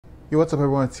Yo, what's up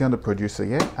everyone, it's SEONN the producer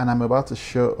here, and I'm about to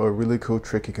show a really cool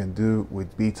trick you can do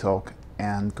with Beathawk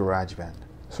and Garageband.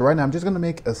 So right now I'm just going to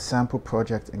make a sample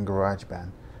project in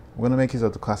Garageband. I'm going to make use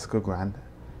of the classical grand,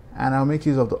 and I'll make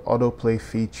use of the autoplay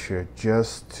feature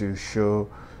just to show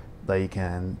that you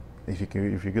can, if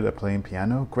you're good at playing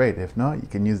piano, great. If not, you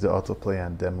can use the autoplay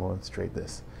and demonstrate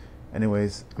this.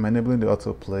 Anyways, I'm enabling the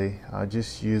autoplay. I'll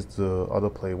just use the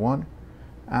autoplay one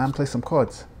and play some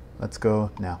chords. Let's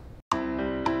go now.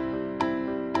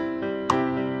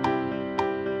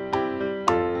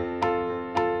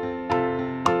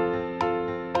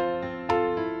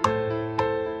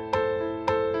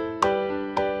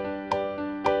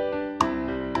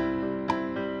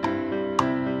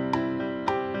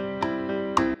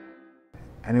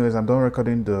 Anyways, I'm done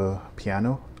recording the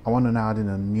piano. I want to now add in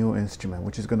a new instrument,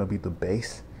 which is going to be the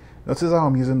bass. Notice how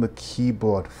I'm using the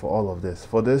keyboard for all of this.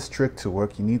 For this trick to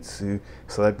work, you need to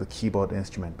select the keyboard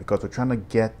instrument because we're trying to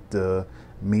get the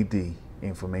MIDI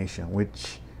information,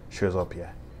 which shows up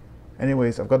here.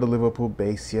 Anyways, I've got the Daveypoo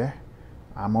bass here.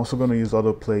 I'm also going to use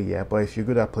autoplay here, but if you're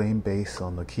good at playing bass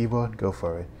on the keyboard, go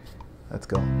for it. Let's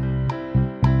go.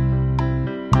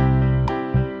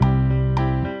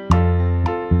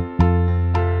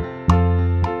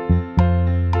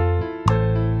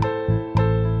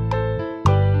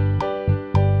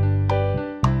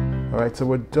 Alright, so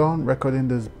we're done recording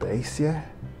this bass here,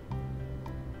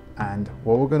 and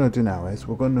what we're going to do now is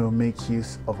we're going to make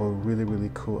use of a really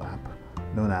cool app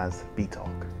known as Beathawk.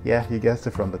 Yeah, you guessed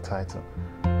it from the title.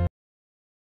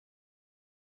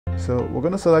 So we're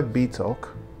going to select Beathawk,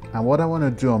 and what I want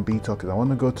to do on Beathawk is I want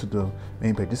to go to the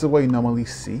main page. This is what you normally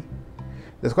see.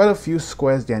 There's quite a few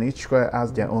squares there, and each square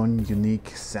has their own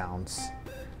unique sounds.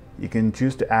 You can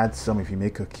choose to add some if you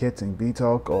make a kit in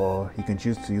Beathawk, or you can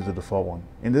choose to use the default one.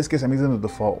 In this case, I'm using the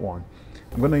default one.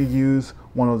 I'm going to use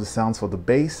one of the sounds for the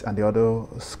bass and the other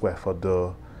square for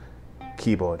the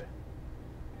keyboard.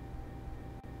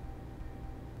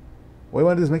 What you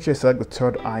want to do is make sure you select the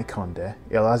third icon there.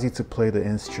 It allows you to play the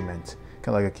instrument,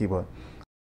 kind of like a keyboard.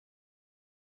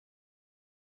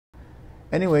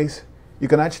 Anyways, you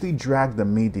can actually drag the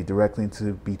MIDI directly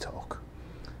into Beathawk.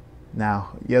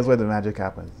 Now, here's where the magic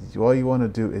happens. All you want to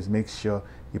do is make sure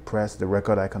you press the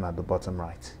record icon at the bottom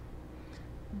right.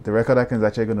 The record icon is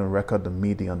actually going to record the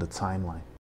MIDI on the timeline.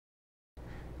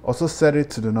 Also set it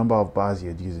to the number of bars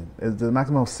you're using. It's the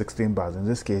maximum of 16 bars. In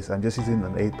this case, I'm just using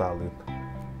an 8-bar loop,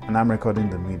 and I'm recording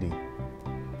the MIDI.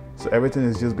 So everything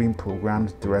is just being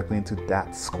programmed directly into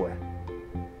that square.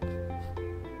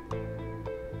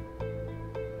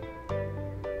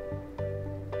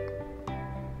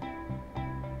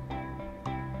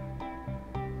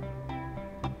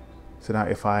 So now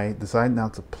if I decide now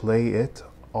to play it,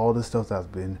 all the stuff that's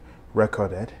been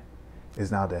recorded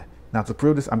is now there. Now to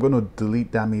prove this, I'm going to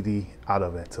delete that MIDI out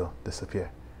of it to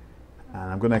disappear. And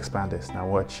I'm going to expand this. Now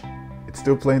watch. It's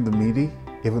still playing the MIDI,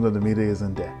 even though the MIDI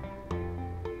isn't there.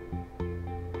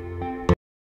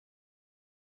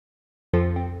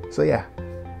 So yeah,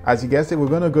 as you guessed it, we're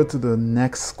going to go to the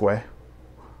next square.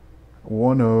 We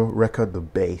want to record the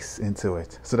bass into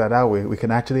it, so that way we can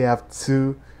actually have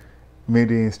two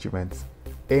MIDI instruments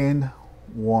in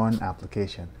one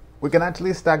application. We can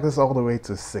actually stack this all the way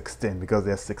to 16 because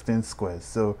there's 16 squares.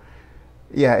 So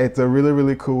yeah, it's a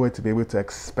really cool way to be able to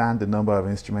expand the number of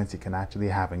instruments you can actually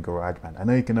have in Garageband. I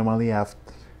know you can normally have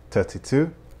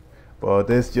 32, but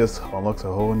this just unlocks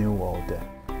a whole new world there.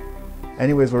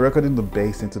 Anyways, we're recording the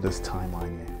bass into this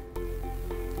timeline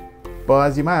here. But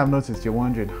as you might have noticed, you're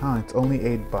wondering, it's only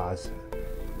 8 bars.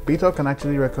 Beathawk can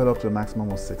actually record up to a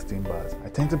maximum of 16 bars. I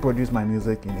tend to produce my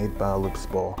music in 8-bar loops,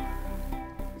 but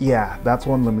yeah, that's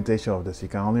one limitation of this. You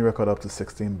can only record up to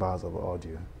 16 bars of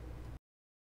audio.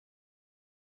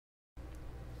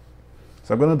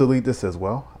 So I'm going to delete this as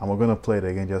well, and we're going to play it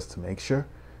again just to make sure.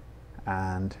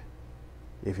 And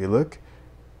if you look,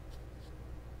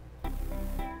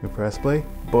 you press play,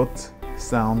 both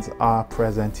sounds are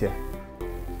present here.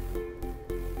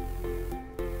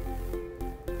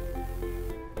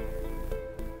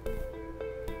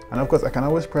 And of course, I can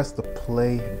always press the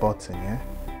play button here,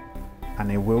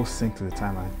 and it will sync to the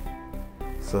timeline.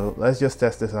 So let's just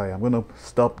test this out here. I'm going to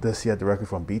stop this here directly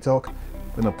from Beathawk.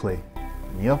 I'm going to play.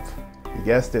 And yep, you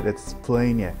guessed it, it's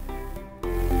playing here.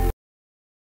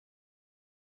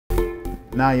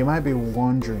 Now you might be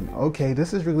wondering, okay,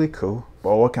 this is really cool,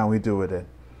 but what can we do with it?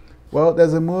 Well,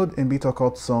 there's a mode in Beathawk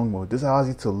called song mode. This allows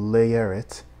you to layer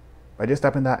it. By just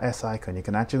tapping that S icon, you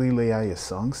can actually layer your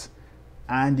songs.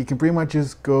 And you can pretty much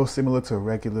just go similar to a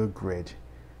regular grid. It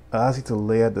allows you to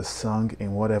layer the song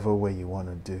in whatever way you want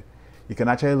to do. You can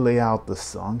actually lay out the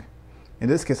song. In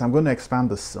this case, I'm going to expand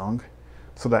the song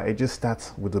so that it just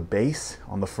starts with the bass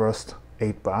on the first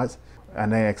 8 bars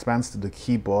and then expands to the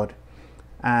keyboard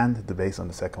and the bass on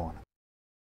the second one.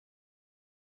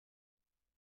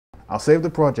 I'll save the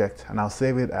project and I'll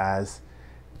save it as,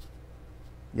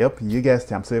 yep, you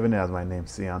guessed it, I'm saving it as my name,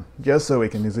 SEONN, just so we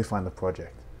can easily find the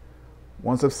project.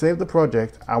 Once I've saved the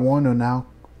project, I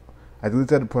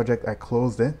deleted the project, I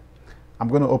closed it. I'm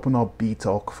going to open up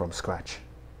Beathawk from scratch.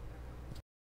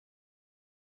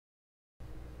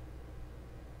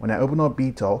 When I open up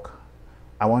Beathawk,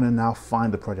 I want to now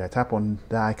find the project. I tap on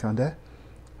the icon there.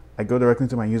 I go directly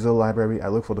to my user library. I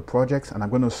look for the projects and I'm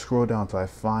going to scroll down until I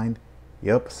find,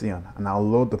 yep, SEONN, and I'll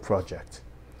load the project.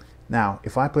 Now,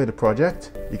 if I play the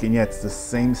project, you can hear it's the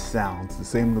same sounds, the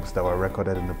same loops that were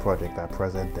recorded in the project are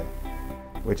present there,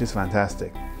 which is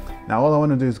fantastic. Now, all I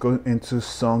want to do is go into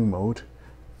song mode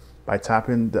by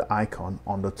tapping the icon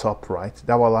on the top right.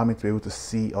 That will allow me to be able to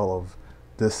see all of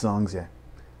the songs here.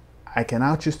 I can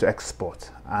now choose to export,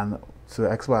 and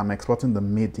to export, I'm exporting the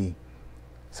MIDI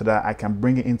so that I can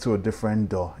bring it into a different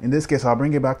DAW. In this case, I'll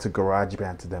bring it back to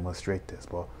Garageband to demonstrate this,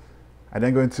 but I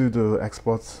then go into the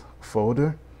exports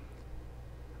folder,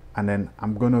 and then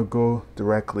I'm going to go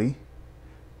directly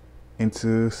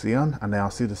into SEONN, and then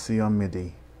I'll see the SEONN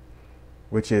MIDI,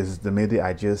 which is the MIDI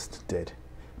I just did.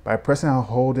 By pressing and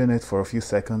holding it for a few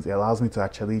seconds, it allows me to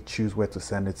actually choose where to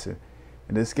send it to.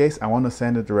 In this case, I want to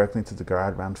send it directly to the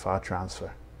Garageband file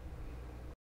transfer.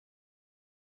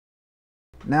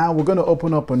 Now we're going to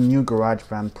open up a new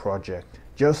Garageband project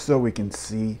just so we can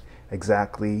see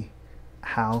exactly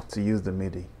how to use the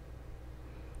MIDI.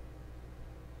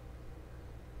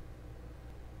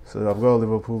 So I've got a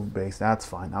Liverpool bass, that's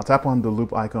fine. I'll tap on the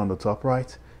loop icon on the top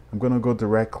right. I'm going to go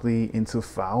directly into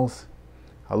files.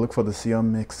 I'll look for the SEONN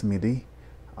mix MIDI.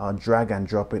 I'll drag and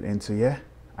drop it into here.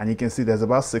 And you can see there's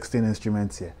about 16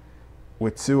 instruments here,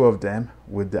 with 2 of them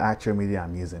with the actual MIDI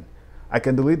I'm using. I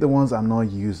can delete the ones I'm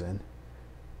not using,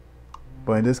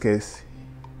 but in this case,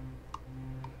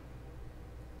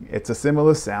 it's a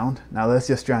similar sound. Now let's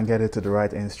just try and get it to the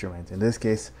right instrument. In this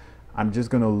case, I'm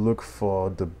just going to look for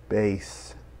the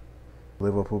bass,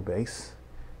 Liverpool bass.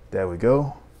 There we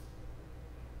go.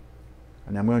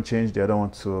 And I'm going to change the other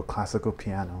one to a classical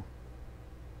piano.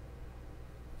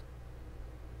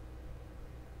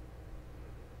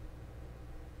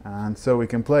 And so we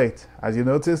can play it. As you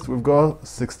noticed, we've got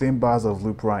 16 bars of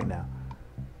loop right now,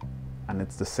 and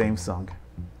it's the same song.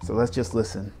 So let's just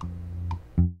listen.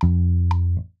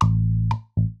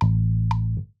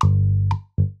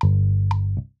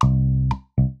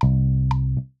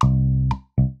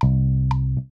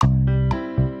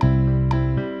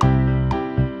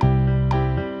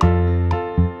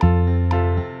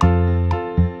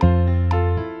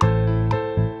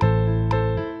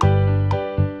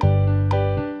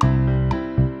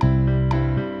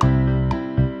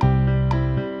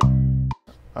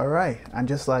 Alright, and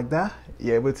just like that,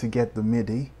 you're able to get the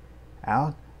MIDI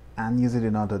out and use it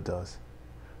in other DAWs.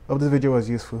 Hope this video was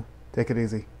useful. Take it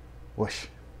easy. Whoosh.